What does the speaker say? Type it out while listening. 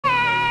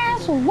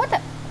castle. What the?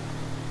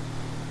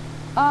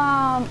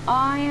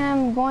 I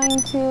am going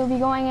to be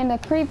going into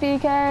Creepy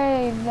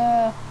Cave,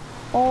 the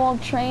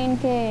old train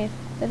cave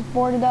that's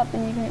boarded up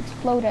and you can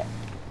explode it.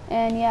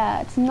 And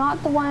yeah, it's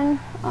not the one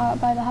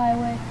by the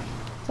highway.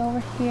 It's over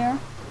here.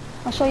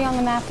 I'll show you on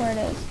the map where it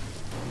is.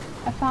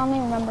 I finally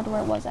remembered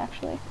where it was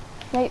actually.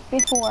 Right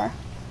before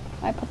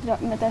I put it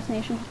up in the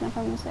destination because my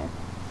phone was there.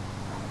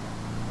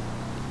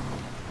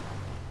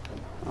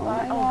 Oh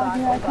my god,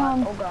 here I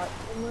come. Oh god,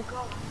 oh my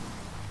god.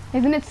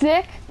 Isn't it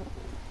sick?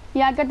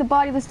 Yeah, I got the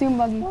bodiless doom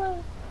buggy.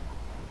 What?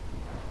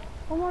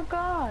 Oh my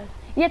god.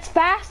 Yeah, it's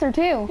faster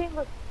too. See,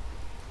 look.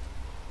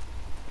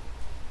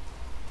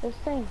 This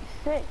thing's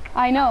sick.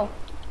 I know.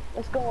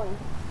 Let's go in.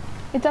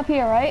 It's up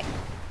here, right?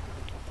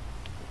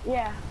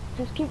 Yeah,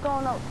 just keep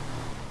going up.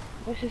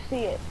 We should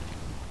see it.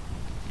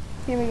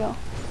 Here we go.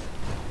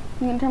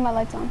 I'm gonna turn my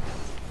lights on.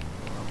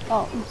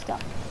 Oh, I'm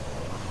stuck.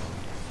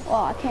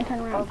 Oh, I can't turn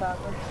around. Oh god.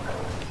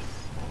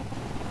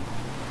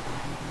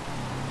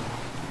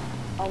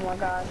 Oh my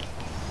god.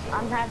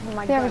 I'm having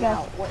my gun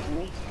out with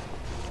me.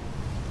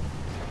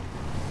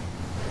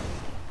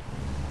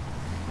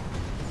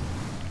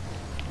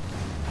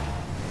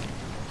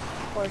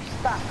 We're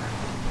stuck.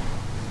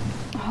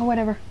 Oh,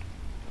 whatever.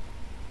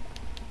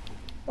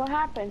 What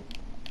happened?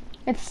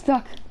 It's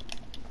stuck.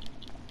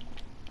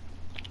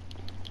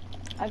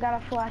 I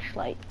got a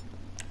flashlight.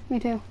 Me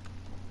too.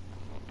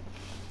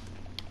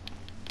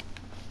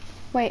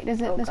 Wait,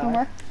 does it? Oh, this one God.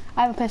 work?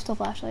 I have a pistol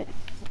flashlight.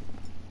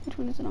 Which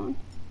one is it on?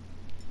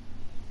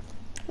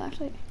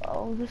 Flashlight.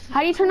 Oh, this is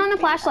How do you turn on the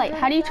flashlight?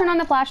 How do you turn on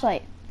the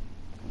flashlight?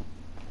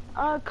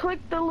 Click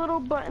the little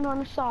button on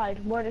the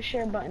side where the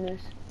share button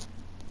is.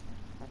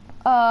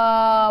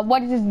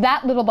 What is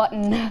that little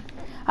button?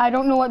 I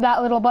don't know what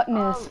that little button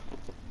is.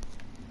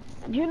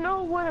 You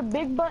know what a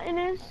big button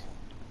is?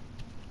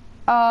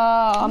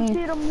 You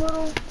see them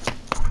little?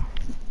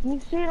 You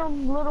see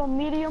them little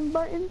medium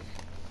buttons?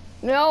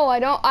 No, I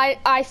don't.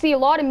 I see a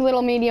lot of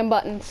little medium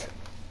buttons.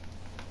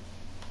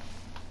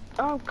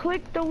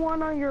 Click the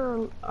one on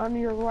your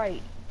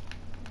right.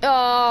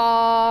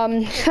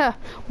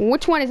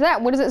 Which one is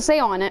that? What does it say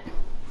on it?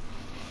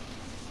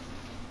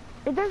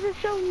 It doesn't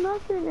show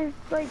nothing.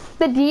 It's like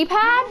the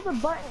D-pad. You know the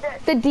button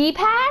that, the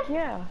D-pad?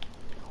 Yeah.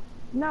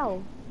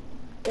 No.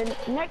 And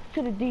next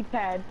to the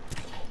D-pad.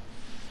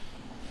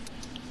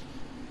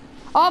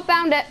 Oh,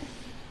 found it.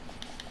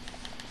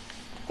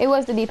 It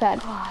was the D-pad.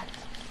 God.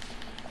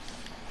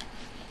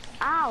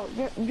 Ow!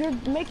 You're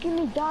making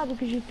me die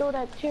because you throw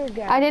that tear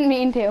gas. I didn't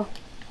mean to.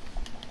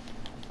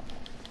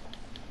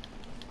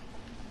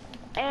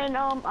 And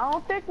I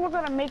don't think we're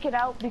gonna make it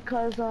out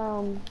because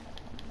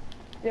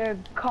their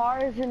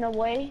car is in the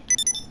way.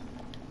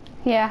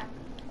 Yeah.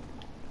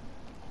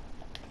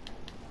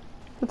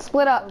 Let's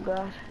split up. Oh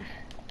gosh.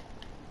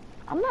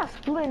 I'm not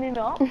splitting it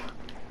up.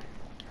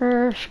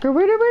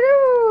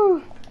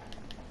 Scooby-Dooby-Doo!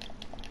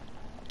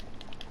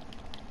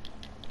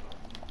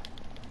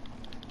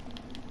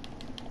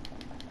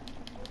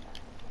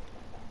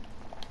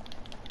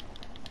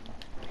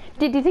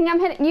 Do you think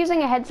I'm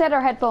using a headset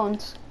or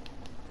headphones?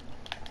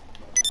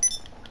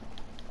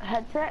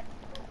 Headset?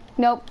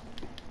 Nope.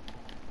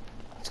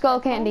 Skull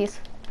candies.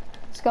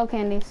 Skull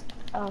candies.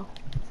 Oh.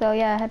 So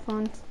yeah,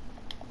 headphones.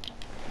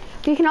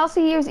 You can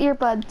also use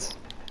earbuds.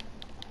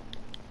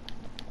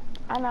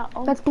 I know.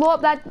 Oh. Let's blow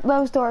up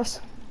those doors.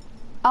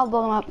 I'll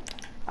blow them up.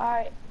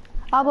 Alright.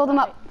 I'll blow them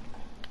up.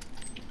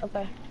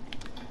 Okay.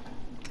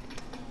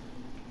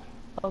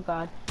 Oh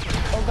god.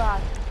 Oh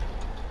god.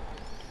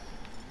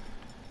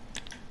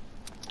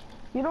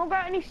 You don't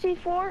got any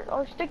C4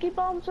 or sticky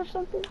bombs or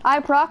something? I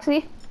have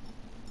proxy.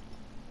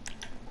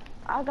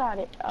 I got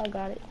it. I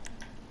got it.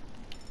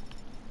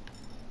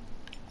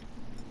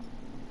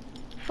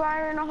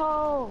 Fire in a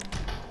hole.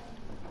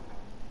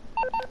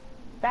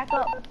 Back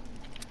up.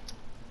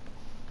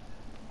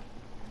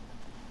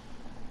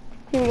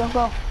 Here we go,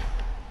 go.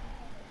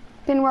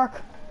 Didn't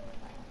work.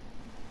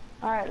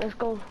 Alright, let's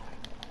go.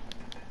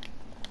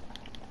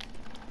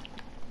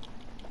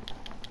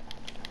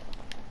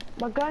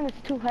 My gun is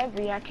too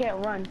heavy, I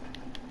can't run.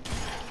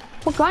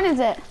 What gun is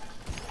it?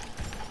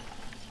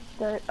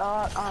 The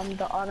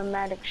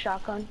automatic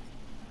shotgun.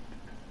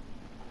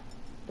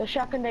 The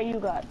shotgun that you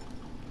got.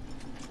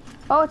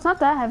 Oh, it's not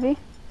that heavy.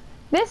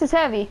 This is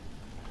heavy.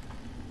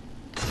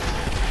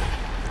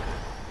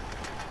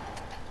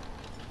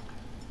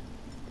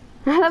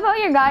 I love how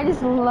your guy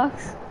just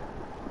looks.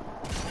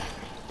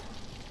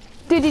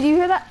 Dude, did you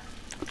hear that?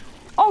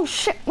 Oh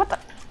shit, what the?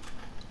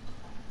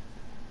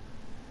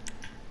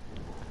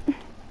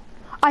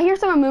 I hear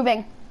someone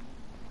moving.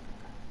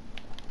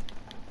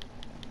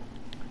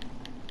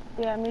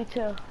 Yeah, me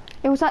too.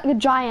 It was like a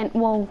giant.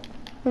 Whoa,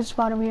 there's a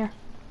spot over here.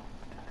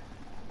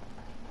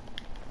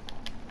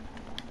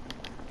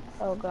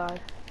 Oh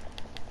god.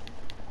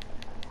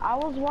 I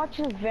was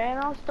watching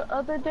Vanoss the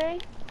other day.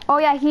 Oh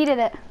yeah, he did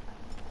it.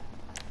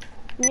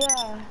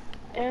 Yeah,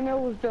 and it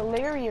was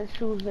Delirious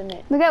who was in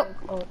it. Look out.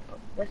 Oh,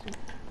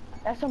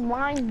 that's a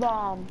mind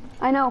bomb.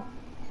 I know.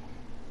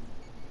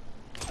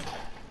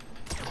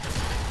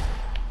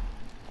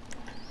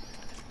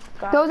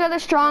 Got Those it. are the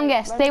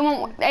strongest. Wait,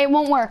 It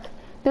won't work.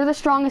 They're the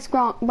strongest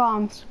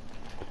bombs.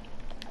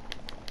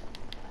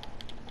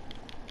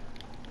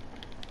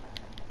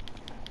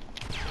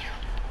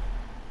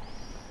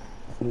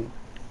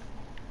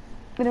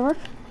 Did it work?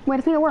 Wait,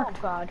 I think it Oh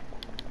worked. God.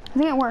 I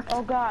think it worked.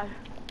 Oh God.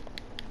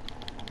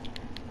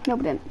 Nope,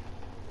 it didn't.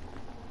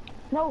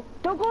 No,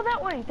 don't go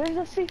that way. There's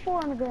a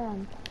C4 on the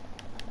ground.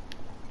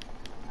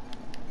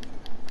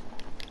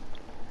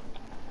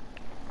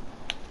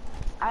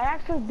 I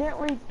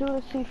accidentally threw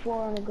the C4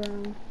 on the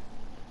ground.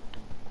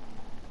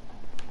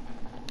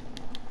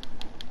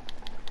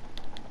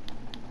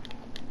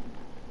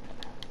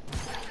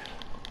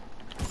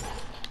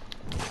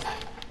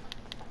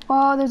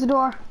 Oh, there's a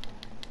door.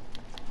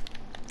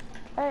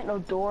 There ain't no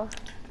door.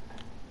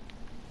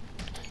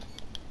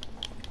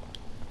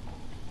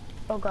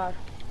 Oh God.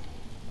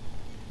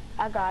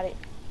 I got it.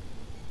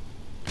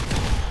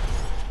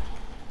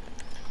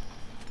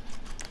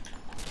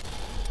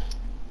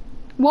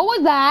 What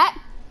was that?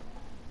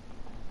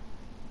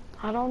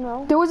 I don't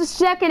know. There was a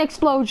second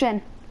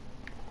explosion.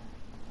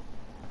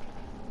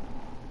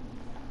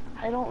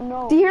 I don't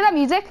know. Do you hear that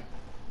music?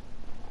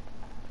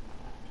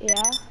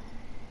 Yeah.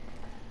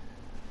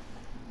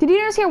 Did you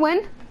just hear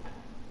wind?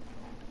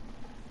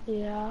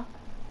 Yeah.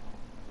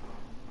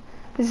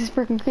 This is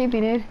freaking creepy,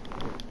 dude.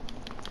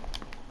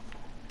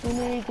 We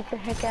need to get the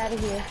heck out of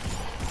here.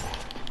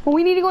 Well,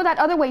 we need to go that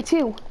other way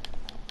too.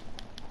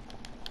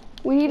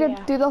 We need to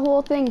Yeah. do the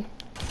whole thing.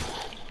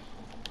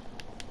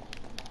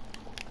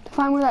 To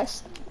find where that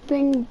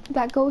thing,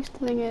 that ghost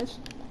thing is.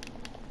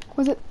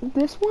 Was it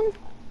this one?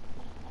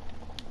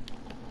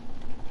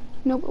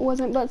 Nope, it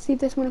wasn't, but let's see if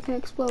this one can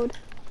explode.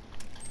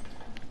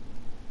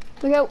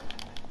 Look out.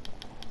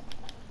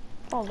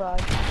 Oh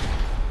God.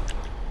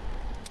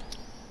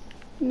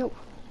 Nope.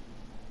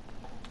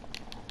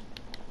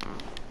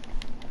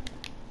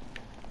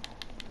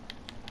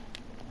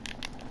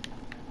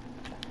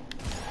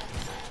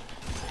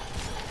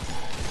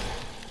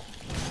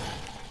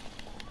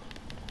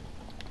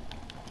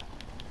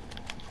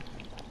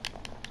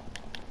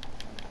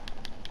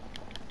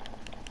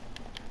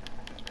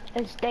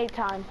 It's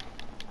daytime.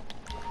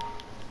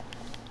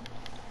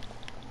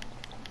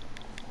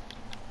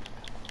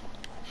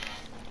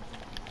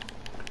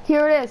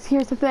 Here it is.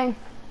 Here's the thing.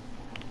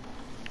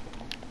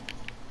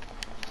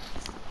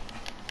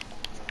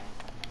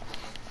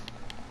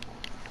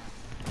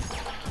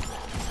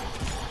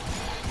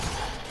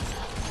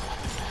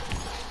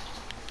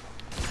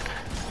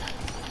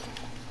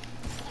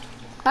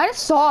 I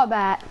just saw a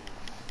bat.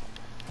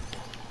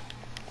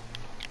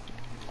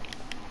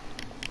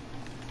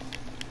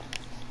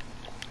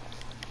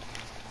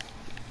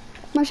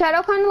 My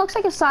shadow kind of looks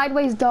like a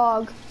sideways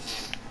dog.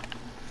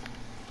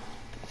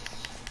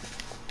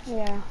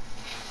 Yeah.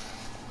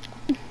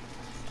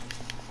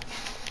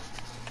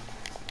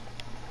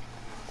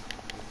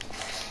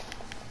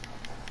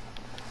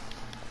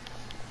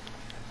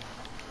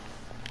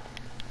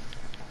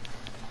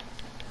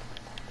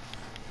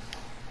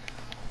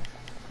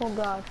 Oh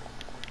God.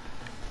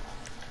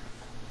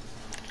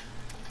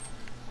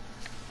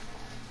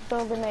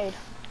 Throw a grenade.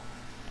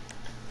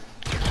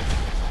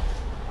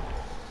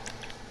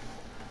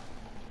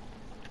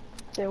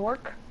 Did it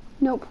work?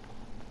 Nope.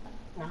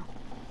 No.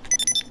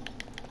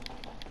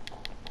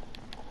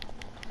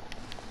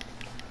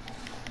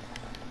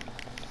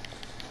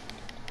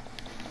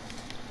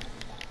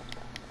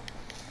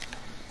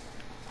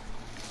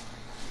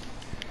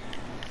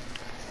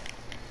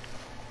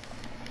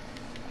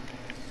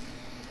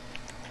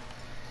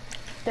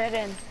 Dead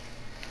end.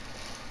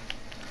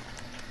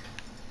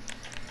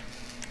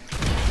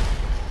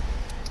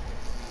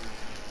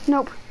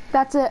 Nope.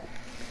 That's it.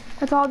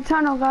 That's all the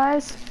tunnel,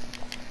 guys.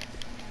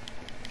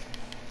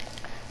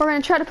 We're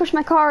gonna try to push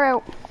my car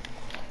out.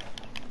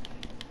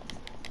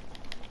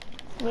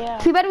 Yeah.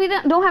 Too bad we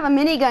don't have a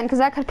minigun, because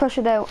that could push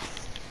it out.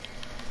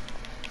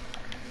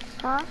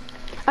 Huh?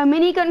 A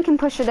minigun can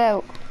push it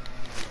out.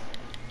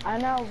 I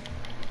know.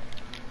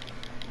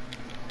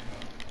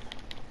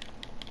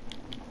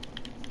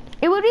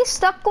 It would be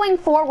stuck going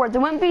forwards. It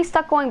wouldn't be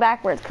stuck going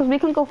backwards, because we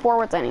couldn't go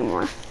forwards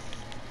anymore.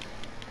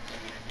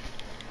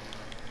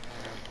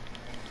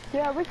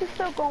 Yeah, we can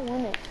still go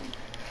in it.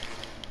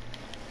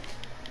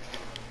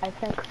 I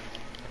think.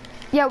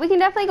 Yeah, we can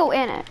definitely go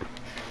in it.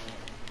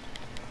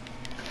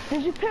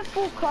 Did you put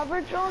full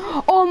coverage on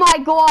it? Oh my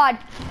god!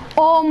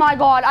 Oh my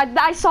god!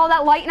 I saw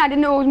that light and I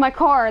didn't know it was my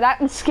car.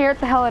 That scared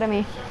the hell out of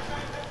me.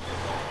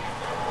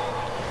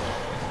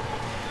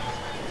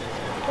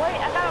 Wait,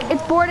 I got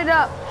It's boarded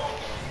up.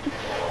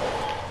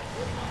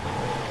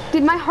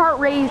 Dude, my heart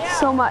raised Yeah.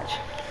 so much.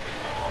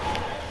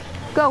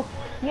 Go.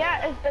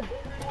 Yeah, it's the...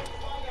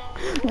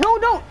 No,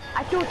 don't!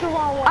 I threw it the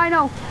wrong one. I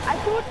know. I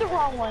threw it the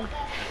wrong one.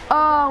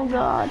 Oh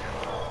god.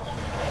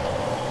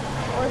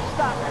 We're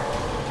stuck.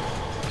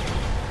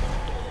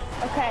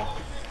 Okay,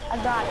 I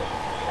got it.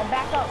 I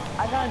back up.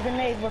 I got a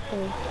grenade with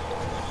me.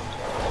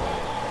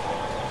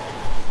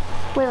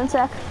 Wait 1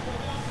 sec.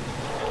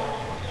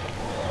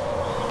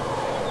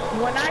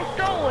 When I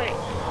throw it,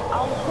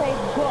 I'll say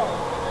go.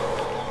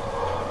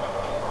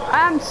 I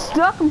I'm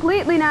stuck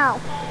completely now.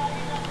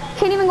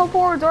 Can't even go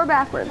forwards or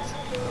backwards.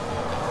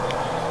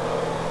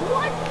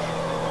 What?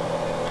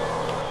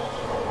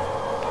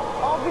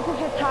 Oh, because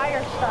your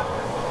tire's stuck.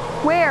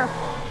 Where?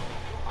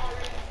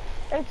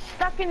 It's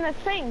stuck in the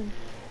thing.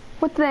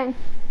 What thing?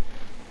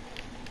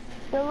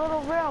 The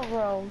little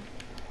railroad.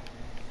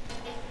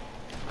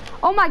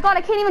 Oh my god,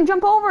 I can't even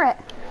jump over it.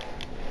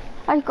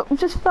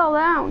 Just fell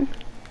down.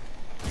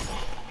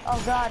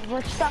 Oh god,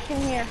 we're stuck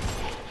in here.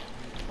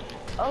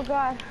 Oh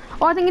god.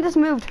 Oh, I think it just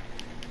moved.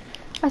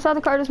 I saw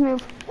the car just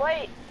move.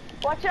 Wait,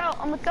 watch out,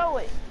 I'm gonna throw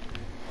it.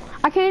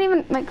 I can't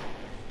even, like...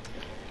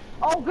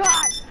 Oh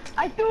god,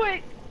 I threw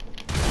it.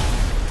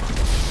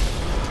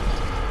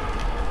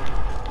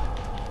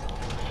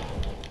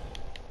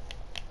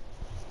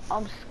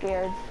 I'm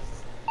scared.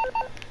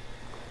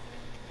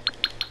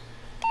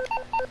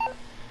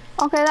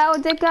 Okay, that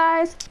was it,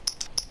 guys.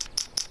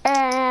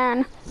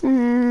 And...